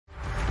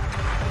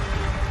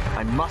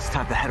I must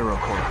have the hetero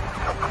core.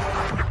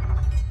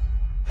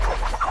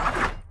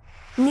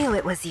 Knew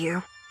it was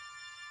you.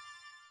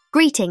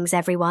 Greetings,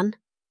 everyone.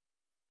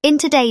 In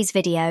today's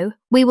video,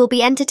 we will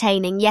be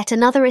entertaining yet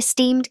another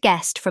esteemed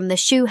guest from the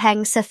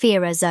Shuheng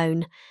Saphira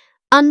Zone,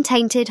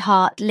 Untainted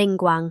Heart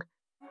Lingguang.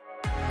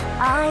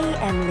 I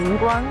am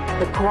Lingguang,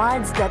 the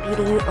Quad's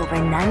deputy over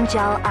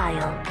Nanjiao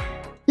Isle.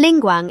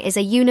 Lingguang is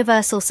a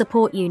universal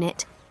support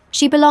unit.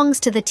 She belongs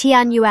to the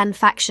Tianyuan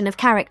faction of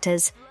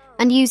characters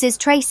and uses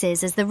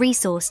traces as the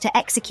resource to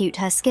execute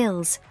her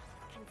skills.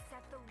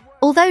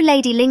 Although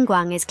Lady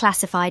Lingguang is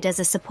classified as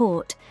a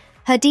support,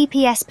 her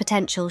DPS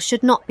potential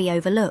should not be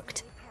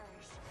overlooked.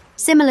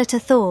 Similar to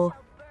Thor,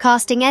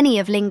 casting any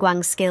of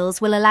Lingguang's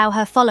skills will allow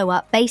her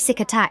follow-up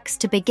basic attacks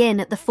to begin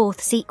at the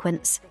 4th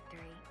sequence.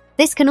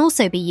 This can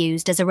also be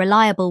used as a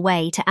reliable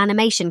way to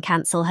animation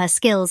cancel her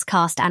skill's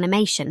cast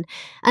animation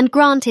and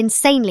grant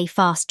insanely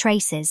fast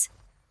traces.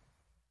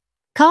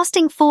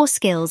 Casting 4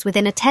 skills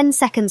within a 10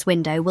 seconds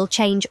window will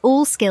change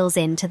all skills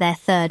into their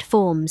 3rd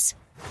forms.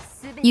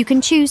 You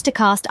can choose to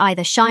cast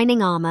either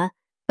Shining Armor,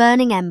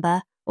 Burning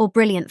Ember, or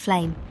Brilliant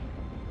Flame.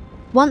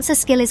 Once a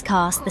skill is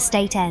cast, the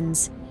state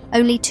ends.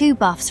 Only 2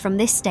 buffs from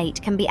this state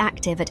can be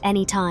active at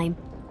any time.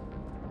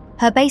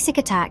 Her basic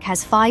attack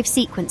has 5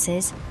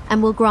 sequences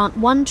and will grant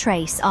 1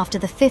 trace after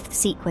the 5th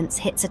sequence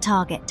hits a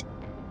target.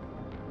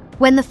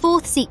 When the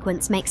 4th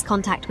sequence makes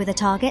contact with a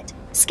target,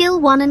 skill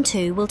 1 and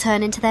 2 will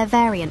turn into their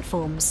variant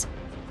forms,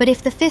 but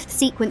if the 5th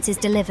sequence is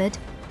delivered,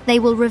 they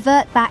will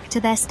revert back to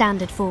their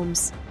standard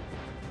forms.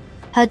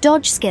 Her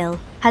dodge skill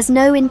has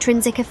no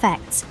intrinsic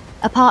effects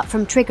apart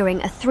from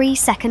triggering a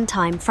 3-second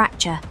time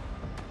fracture.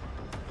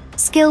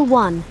 Skill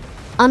 1,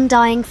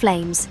 Undying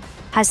Flames,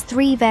 has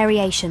 3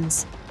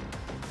 variations.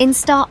 In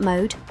start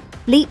mode,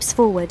 leaps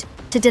forward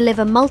to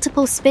deliver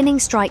multiple spinning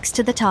strikes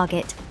to the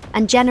target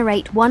and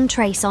generate 1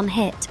 trace on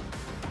hit.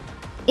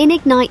 In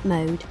ignite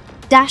mode,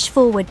 dash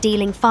forward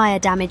dealing fire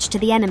damage to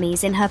the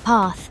enemies in her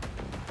path.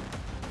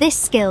 This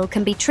skill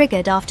can be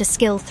triggered after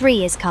skill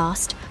 3 is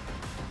cast,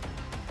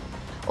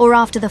 or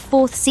after the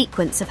 4th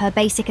sequence of her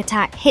basic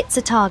attack hits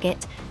a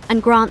target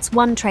and grants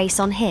 1 trace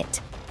on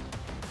hit.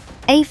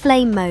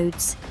 A-flame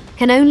modes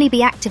can only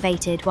be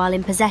activated while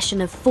in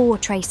possession of 4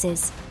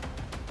 traces.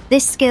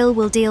 This skill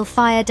will deal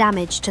fire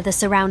damage to the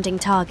surrounding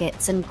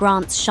targets and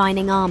grants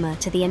Shining Armor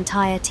to the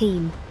entire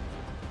team.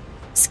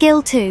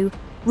 Skill 2,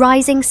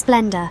 Rising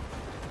Splendor,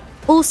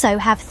 also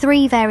have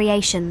 3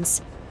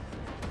 variations.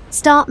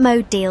 Start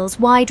mode deals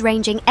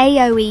wide-ranging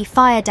AoE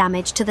fire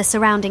damage to the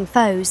surrounding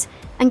foes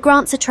and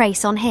grants a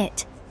trace on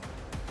hit.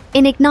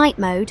 In ignite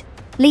mode,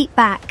 leap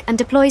back and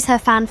deploys her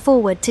fan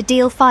forward to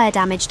deal fire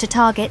damage to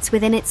targets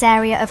within its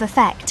area of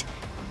effect,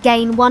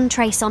 gain 1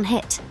 trace on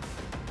hit.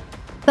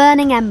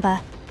 Burning Ember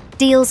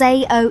deals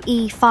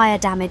AoE fire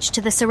damage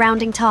to the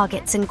surrounding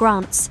targets and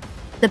grants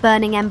the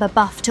Burning Ember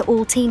buff to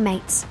all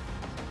teammates.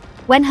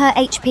 When her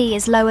HP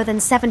is lower than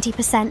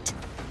 70%,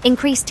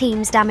 increase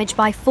team's damage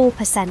by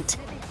 4%.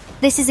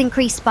 This is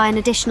increased by an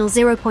additional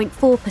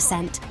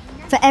 0.4%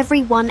 for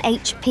every 1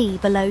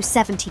 HP below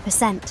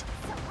 70%.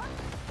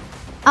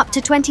 Up to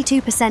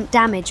 22%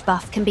 damage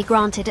buff can be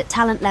granted at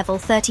talent level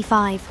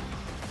 35.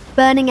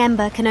 Burning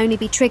Ember can only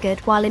be triggered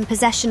while in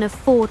possession of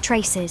 4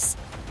 traces.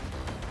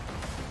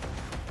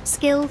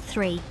 Skill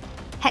 3,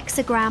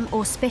 Hexagram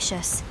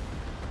Auspicious.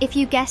 If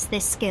you guess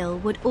this skill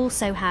would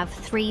also have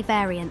 3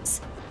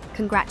 variants.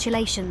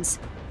 Congratulations.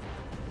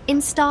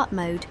 In start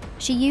mode,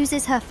 she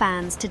uses her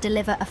fans to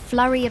deliver a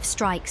flurry of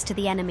strikes to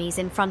the enemies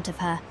in front of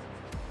her.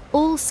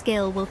 All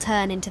skill will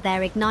turn into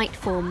their ignite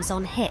forms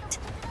on hit,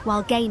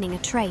 while gaining a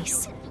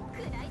trace.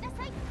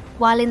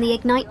 While in the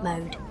ignite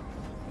mode,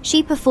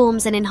 she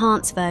performs an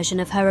enhanced version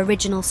of her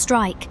original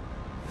strike,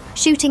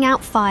 shooting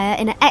out fire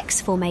in an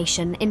X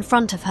formation in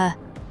front of her.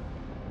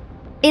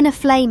 In a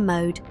flame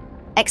mode,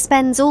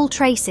 expends all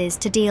traces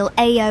to deal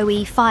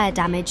AoE fire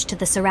damage to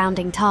the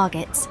surrounding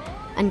targets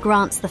and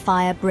grants the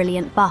fire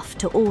brilliant buff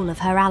to all of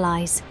her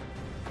allies.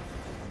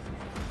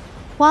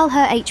 While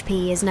her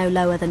HP is no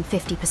lower than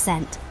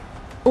 50%,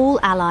 all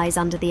allies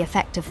under the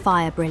effect of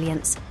fire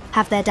brilliance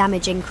have their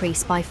damage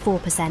increased by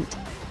 4%,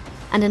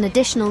 and an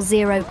additional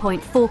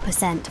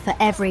 0.4% for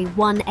every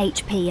 1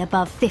 HP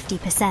above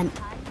 50%.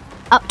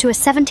 Up to a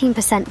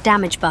 17%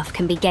 damage buff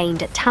can be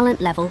gained at talent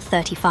level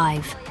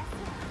 35.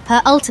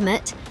 Her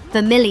ultimate,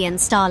 Vermilion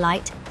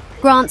Starlight,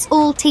 grants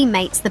all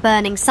teammates the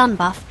Burning Sun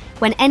buff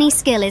when any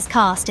skill is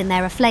cast in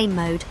their Aflame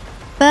mode.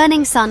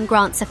 Burning Sun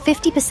grants a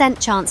 50%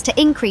 chance to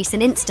increase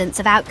an instance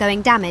of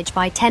outgoing damage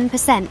by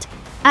 10%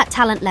 at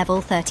talent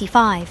level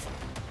 35.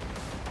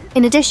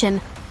 In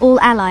addition, all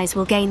allies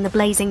will gain the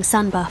Blazing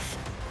Sun buff.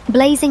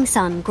 Blazing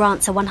Sun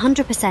grants a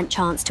 100%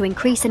 chance to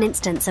increase an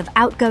instance of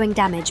outgoing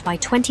damage by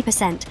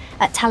 20%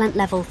 at talent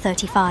level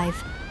 35.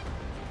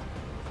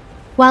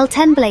 While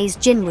Tenblaze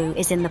Jinwoo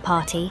is in the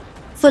party,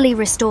 fully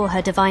restore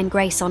her Divine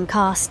Grace on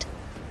cast,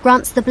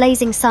 grants the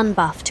Blazing Sun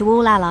buff to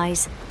all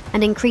allies,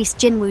 and increase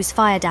Jinwoo's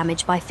fire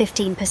damage by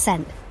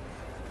 15%.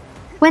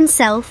 When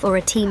self or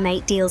a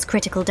teammate deals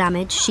critical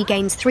damage, she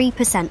gains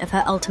 3% of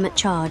her ultimate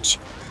charge.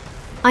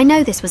 I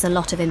know this was a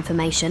lot of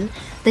information.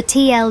 The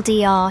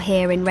TLDR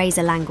here in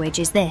Razor language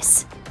is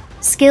this.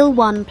 Skill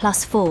 1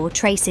 plus 4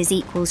 traces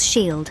equals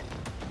shield.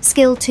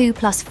 Skill 2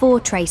 plus 4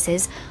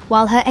 traces,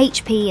 while her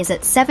HP is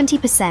at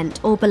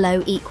 70% or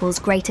below equals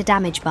greater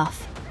damage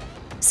buff.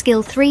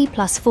 Skill 3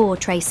 plus 4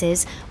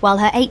 traces, while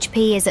her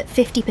HP is at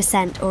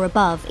 50% or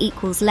above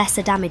equals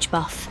lesser damage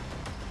buff.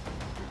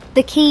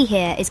 The key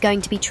here is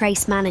going to be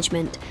trace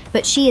management,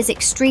 but she is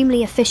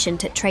extremely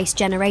efficient at trace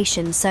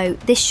generation, so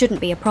this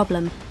shouldn't be a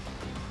problem.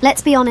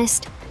 Let's be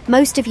honest,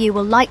 most of you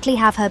will likely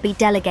have her be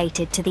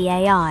delegated to the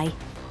AI.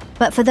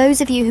 But for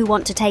those of you who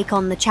want to take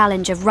on the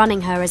challenge of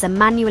running her as a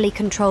manually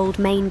controlled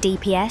main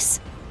DPS,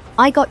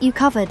 I got you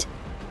covered.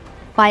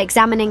 By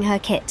examining her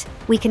kit,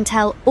 we can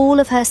tell all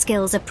of her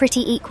skills are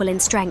pretty equal in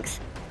strength.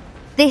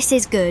 This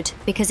is good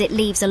because it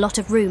leaves a lot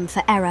of room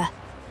for error.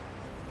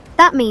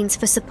 That means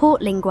for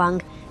support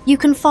Lingguang, you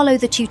can follow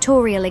the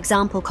tutorial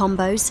example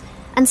combos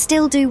and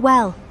still do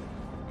well.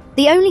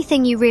 The only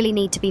thing you really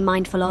need to be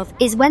mindful of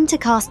is when to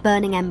cast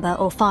Burning Ember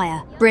or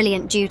Fire,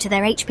 brilliant due to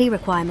their HP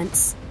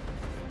requirements.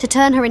 To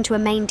turn her into a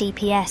main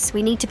DPS,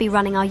 we need to be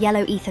running our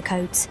yellow Aether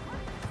codes.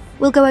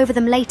 We'll go over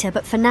them later,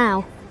 but for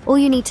now, all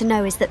you need to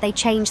know is that they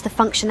change the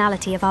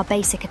functionality of our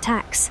basic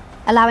attacks,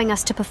 allowing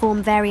us to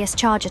perform various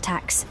charge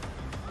attacks.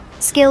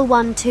 Skill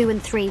 1, 2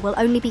 and 3 will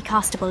only be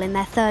castable in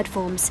their third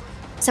forms,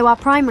 so our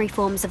primary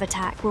forms of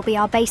attack will be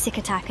our basic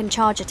attack and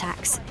charge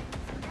attacks.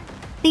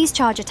 These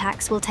charge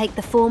attacks will take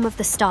the form of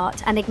the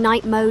start and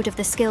ignite mode of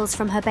the skills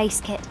from her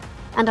base kit,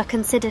 and are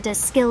considered as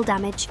skill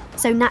damage,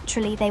 so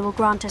naturally they will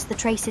grant us the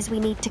traces we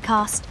need to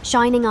cast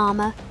Shining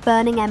Armor,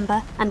 Burning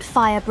Ember and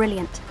Fire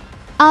Brilliant.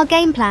 Our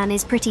game plan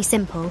is pretty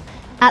simple.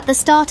 At the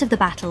start of the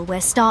battle,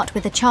 we'll start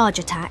with a charge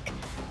attack.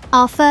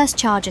 Our first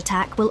charge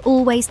attack will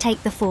always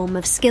take the form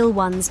of Skill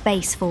 1's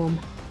base form.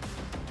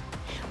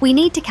 We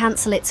need to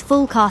cancel its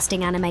full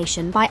casting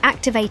animation by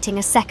activating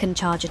a second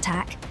charge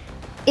attack.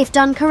 If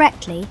done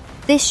correctly,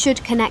 this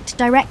should connect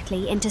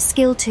directly into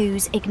Skill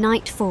 2's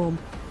Ignite form.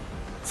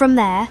 From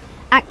there,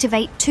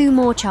 activate 2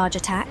 more charge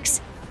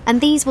attacks,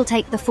 and these will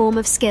take the form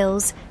of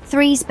skills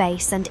 3's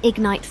base and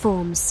Ignite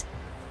forms.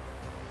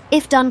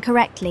 If done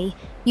correctly,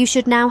 you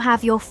should now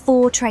have your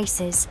 4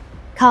 traces.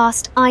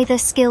 Cast either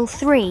Skill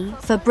 3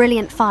 for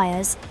Brilliant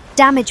Fires,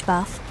 Damage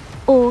Buff,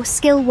 or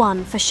Skill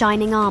 1 for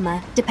Shining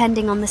Armor,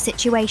 depending on the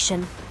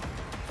situation.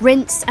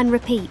 Rinse and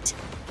repeat.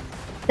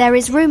 There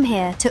is room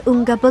here to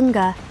Unga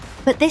Bunga,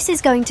 but this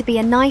is going to be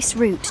a nice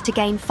route to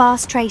gain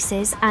fast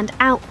traces and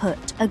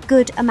output a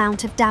good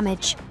amount of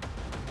damage.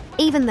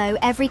 Even though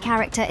every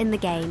character in the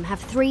game have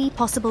 3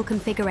 possible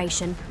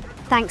configuration,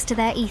 thanks to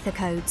their Aether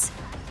codes,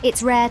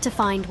 it's rare to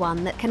find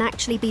one that can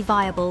actually be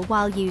viable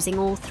while using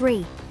all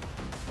 3.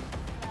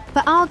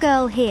 For our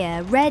girl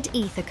here, Red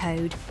Aether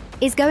code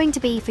is going to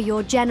be for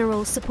your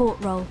general support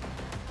role.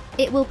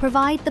 It will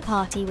provide the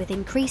party with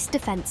increased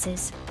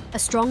defences, a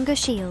stronger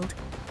shield,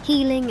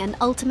 healing and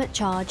ultimate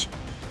charge,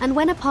 and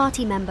when a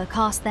party member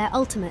casts their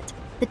ultimate,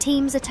 the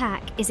team's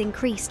attack is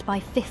increased by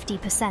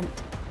 50%.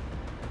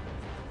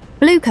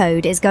 Blue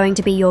code is going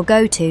to be your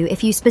go-to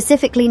if you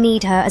specifically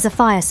need her as a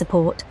fire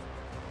support.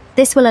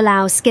 This will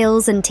allow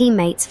skills and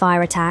teammates'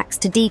 fire attacks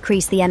to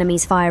decrease the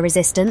enemy's fire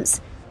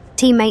resistance.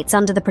 Teammates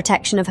under the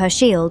protection of her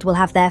shield will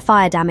have their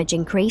fire damage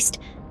increased,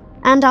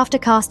 and after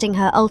casting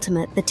her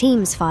ultimate, the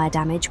team's fire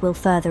damage will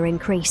further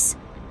increase.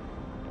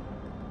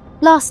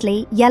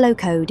 Lastly, yellow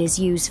code is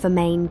used for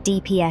main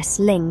DPS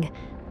Ling.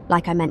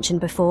 Like I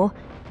mentioned before,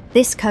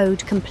 this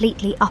code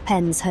completely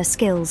upends her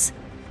skills.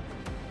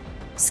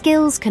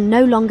 Skills can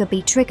no longer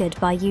be triggered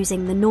by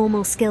using the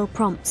normal skill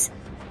prompts.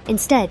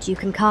 Instead, you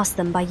can cast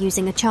them by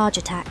using a charge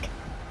attack.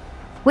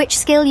 Which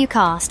skill you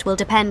cast will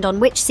depend on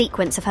which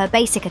sequence of her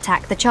basic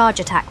attack the charge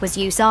attack was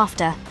used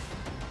after.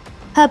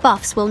 Her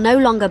buffs will no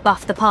longer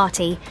buff the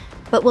party,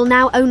 but will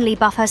now only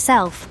buff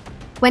herself.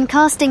 When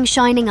casting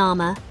Shining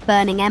Armor,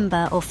 Burning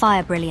Ember or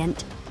Fire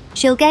Brilliant,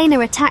 she'll gain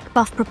her attack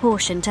buff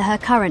proportion to her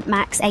current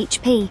max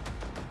HP.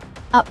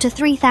 Up to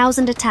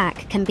 3000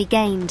 attack can be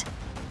gained.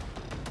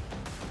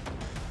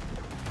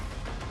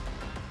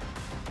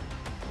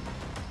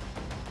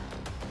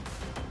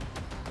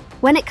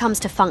 When it comes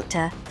to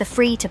Functor, the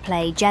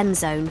free-to-play Gen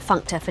Zone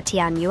Functor for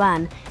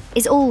Tianyuan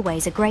is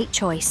always a great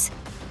choice.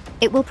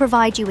 It will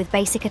provide you with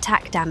basic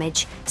attack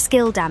damage,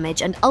 skill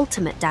damage and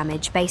ultimate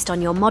damage based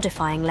on your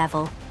modifying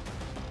level.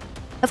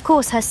 Of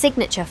course, her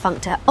signature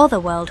Functor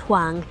Otherworld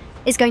Huang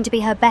is going to be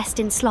her best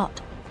in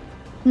slot.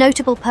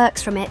 Notable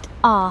perks from it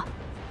are,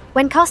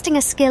 when casting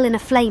a skill in a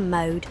flame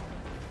mode,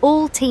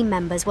 all team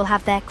members will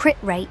have their crit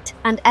rate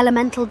and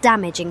elemental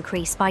damage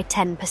increase by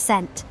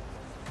 10%.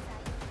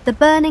 The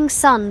Burning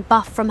Sun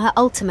buff from her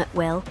ultimate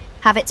will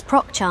have its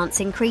proc chance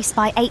increase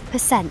by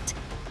 8%,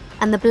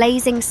 and the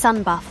Blazing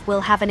Sun buff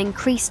will have an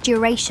increased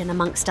duration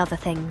amongst other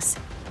things.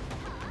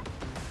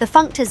 The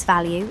Functor's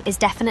value is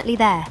definitely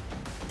there.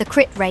 The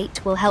crit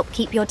rate will help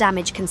keep your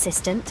damage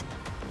consistent,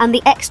 and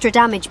the extra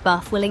damage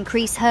buff will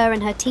increase her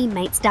and her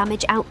teammates'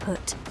 damage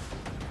output.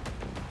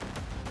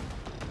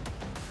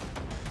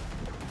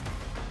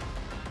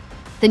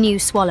 The new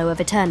Swallow of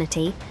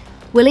Eternity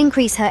will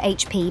increase her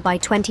HP by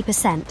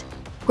 20%,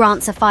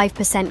 grants a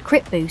 5%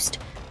 crit boost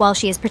while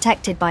she is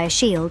protected by a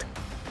shield,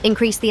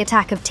 increase the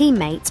attack of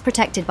teammates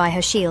protected by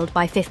her shield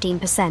by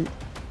 15%,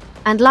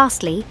 and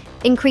lastly,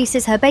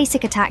 increases her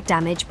basic attack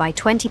damage by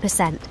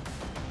 20%.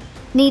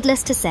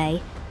 Needless to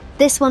say,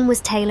 this one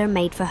was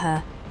tailor-made for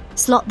her.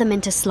 Slot them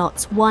into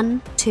slots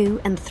 1,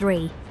 2, and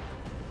 3.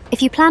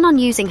 If you plan on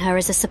using her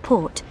as a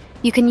support,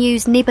 you can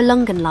use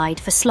Nibelungenlied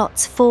for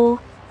slots 4,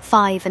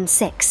 5, and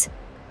 6.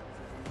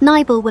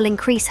 Nibel will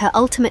increase her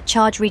ultimate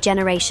charge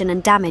regeneration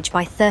and damage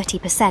by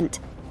 30%,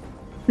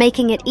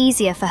 making it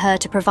easier for her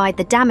to provide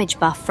the damage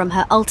buff from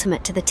her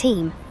ultimate to the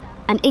team,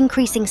 and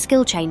increasing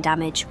skill chain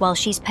damage while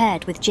she's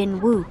paired with Jin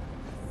Wu.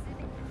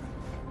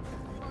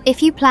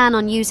 If you plan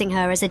on using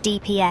her as a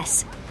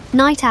DPS,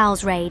 Night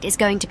Owl's raid is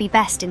going to be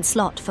best in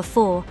slot for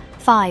 4,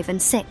 5,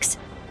 and 6,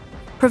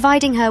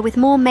 providing her with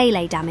more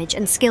melee damage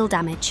and skill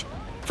damage.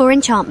 For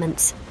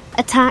enchantments,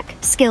 attack,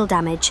 skill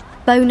damage,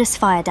 bonus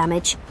fire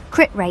damage,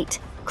 crit rate,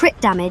 crit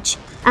damage,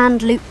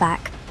 and loot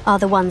back are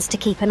the ones to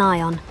keep an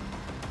eye on.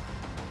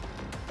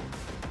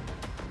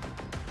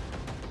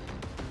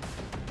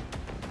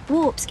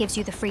 Warps gives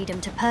you the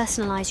freedom to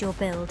personalise your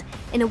build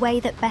in a way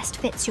that best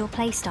fits your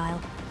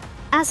playstyle.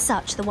 As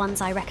such, the ones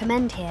I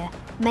recommend here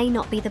may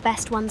not be the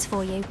best ones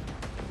for you.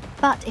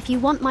 But if you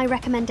want my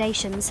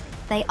recommendations,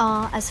 they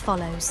are as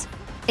follows.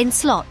 In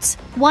slots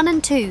 1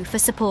 and 2 for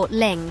support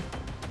Ling,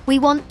 we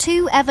want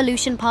 2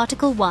 Evolution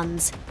Particle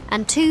 1s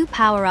and 2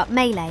 Power-Up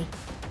Melee.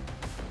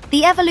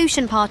 The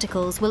Evolution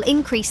Particles will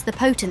increase the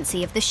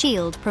potency of the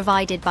shield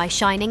provided by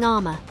Shining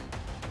Armour.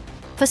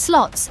 For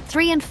slots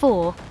 3 and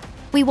 4,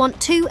 we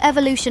want 2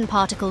 Evolution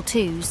Particle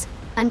 2s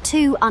and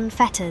 2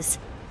 Unfetters.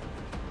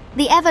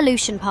 The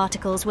Evolution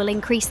Particles will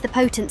increase the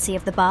potency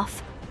of the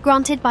buff,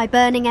 granted by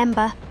Burning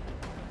Ember,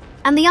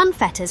 and the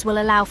Unfetters will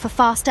allow for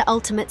faster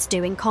ultimates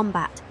during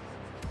combat.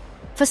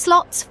 For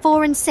slots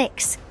 4 and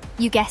 6,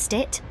 you guessed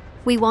it,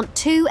 we want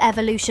 2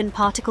 Evolution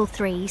Particle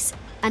 3s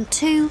and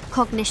 2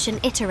 Cognition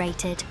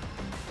Iterated.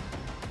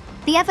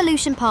 The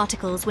Evolution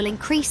Particles will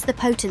increase the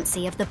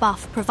potency of the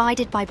buff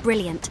provided by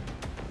Brilliant,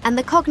 and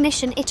the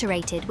Cognition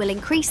Iterated will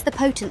increase the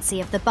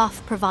potency of the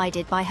buff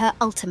provided by her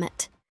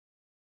ultimate.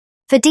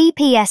 For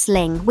DPS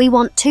Ling, we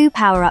want 2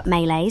 power-up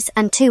melees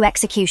and 2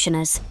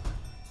 executioners.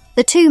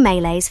 The 2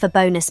 melees for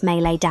bonus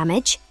melee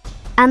damage,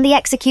 and the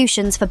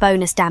executions for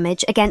bonus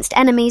damage against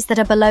enemies that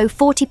are below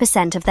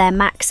 40% of their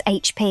max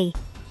HP.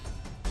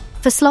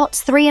 For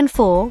slots 3 and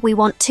 4, we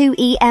want 2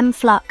 EM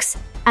Flux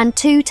and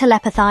 2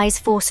 Telepathize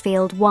Force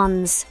Field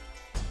 1s.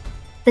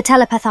 The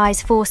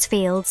Telepathize Force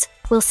Fields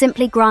will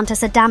simply grant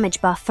us a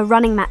damage buff for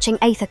running matching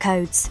Aether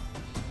codes.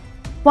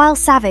 While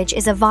Savage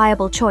is a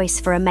viable choice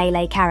for a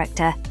melee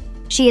character,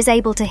 she is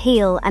able to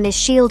heal and is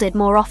shielded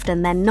more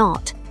often than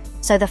not,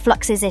 so the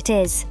Fluxes it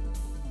is.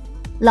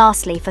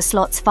 Lastly, for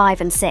slots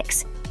 5 and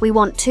 6, we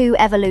want 2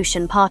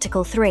 Evolution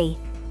Particle 3.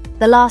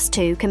 The last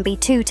 2 can be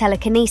 2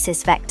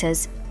 Telekinesis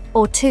Vectors,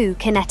 or 2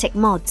 Kinetic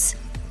Mods.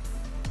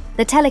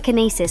 The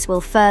Telekinesis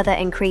will further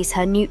increase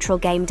her neutral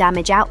game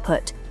damage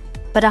output,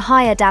 but a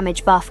higher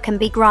damage buff can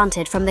be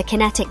granted from the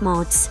Kinetic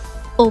Mods,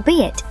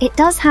 albeit it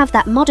does have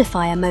that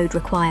modifier mode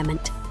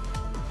requirement.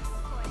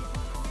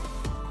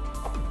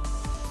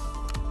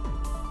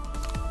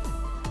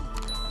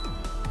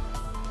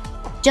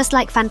 Just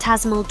like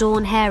Phantasmal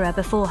Dawn Hera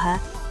before her,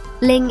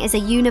 Ling is a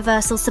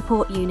universal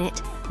support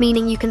unit,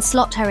 meaning you can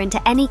slot her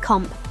into any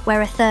comp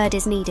where a third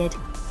is needed.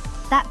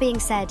 That being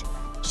said,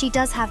 she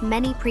does have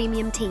many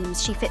premium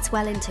teams she fits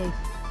well into.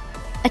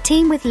 A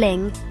team with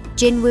Ling,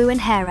 Jinwoo and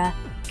Hera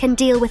can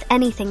deal with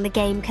anything the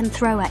game can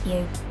throw at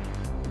you.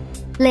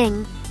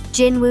 Ling,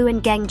 Jinwoo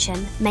and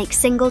Gengchen make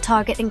single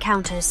target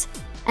encounters,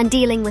 and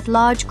dealing with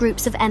large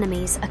groups of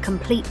enemies a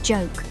complete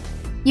joke.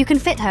 You can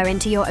fit her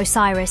into your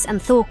Osiris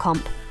and Thor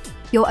comp,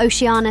 your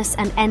Oceanus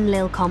and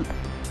Enlil comp,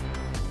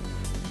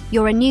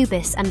 your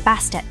Anubis and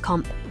Bastet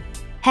comp.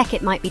 Heck,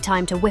 it might be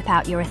time to whip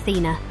out your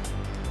Athena.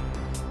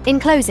 In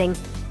closing,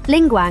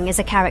 Lingguang is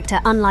a character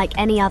unlike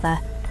any other.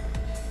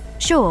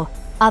 Sure,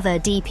 other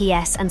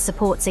DPS and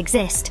supports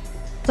exist,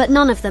 but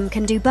none of them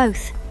can do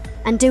both,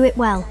 and do it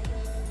well.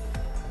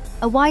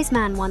 A wise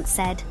man once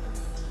said,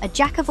 "A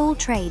jack of all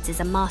trades is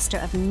a master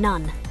of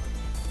none."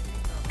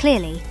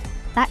 Clearly,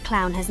 that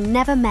clown has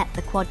never met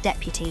the Quad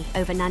Deputy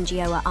over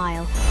Nangioa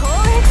Isle.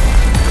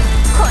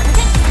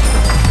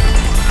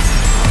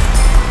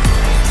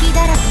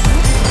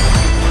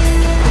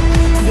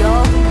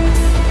 Yo,